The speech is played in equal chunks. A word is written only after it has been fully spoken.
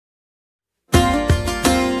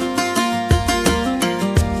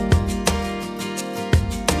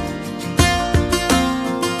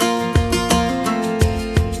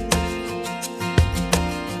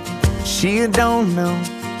She don't know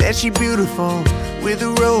that she beautiful with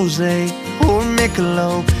a rosé or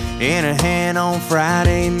Michelob in her hand on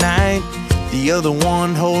Friday night. The other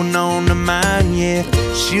one holding on to mine, yeah.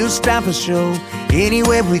 She'll stop a show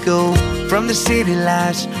anywhere we go, from the city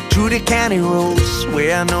lights to the county roads.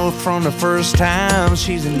 Swear I know her from the first time.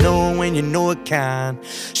 She's a know when you know it kind.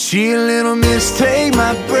 She a little miss, take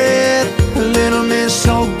my breath. A little miss,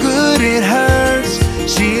 so good it hurts.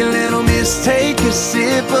 She a little miss, take a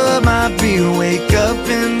sip of my beer, wake up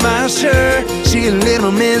in my shirt. She a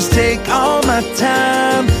little miss, take all my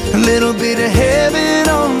time. A little bit of heaven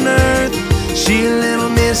on earth. She a little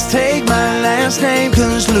miss, take my last name,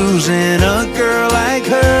 'cause losing a girl like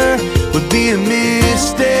her would be a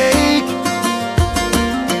mistake.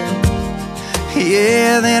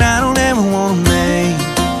 Yeah, that I don't ever wanna make.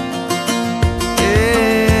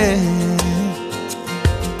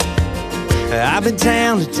 Yeah, I've been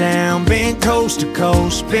town to town, been coast to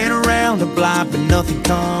coast, been around the block, but nothing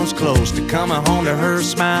comes close to coming home to her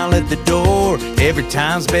smile at the door. Every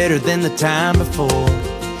time's better than the time before.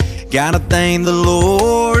 Gotta thank the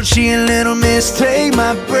Lord. She a little miss, take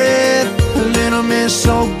my breath. A little miss,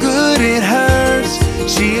 so good it hurts.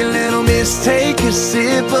 She a little miss, take a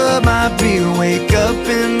sip of my beer, wake up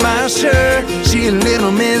in my shirt. She a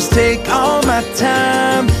little miss, take all my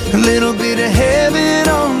time. A little bit of heaven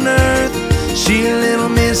on earth. She a little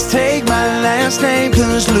miss, take my last name,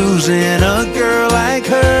 'cause losing a girl like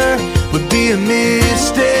her would be a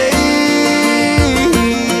mistake.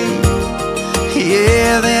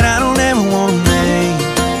 Yeah, that I don't ever wanna make.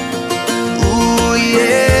 Ooh,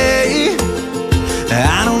 yeah,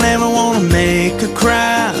 I don't ever wanna make her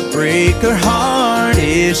cry, break her heart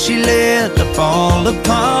if she let her fall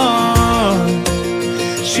apart.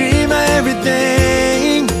 She my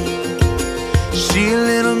everything. She a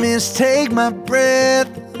little miss, take my breath.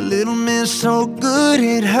 A little miss, so good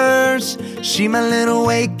it hurts. She my little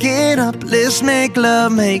waking up, let's make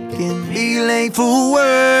love, making me late for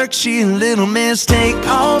work. She a little miss, take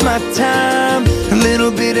all my time. A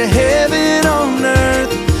little bit of heaven on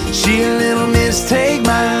earth. She a little miss, take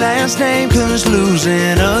my last name, 'cause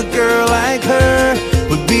losing a girl like her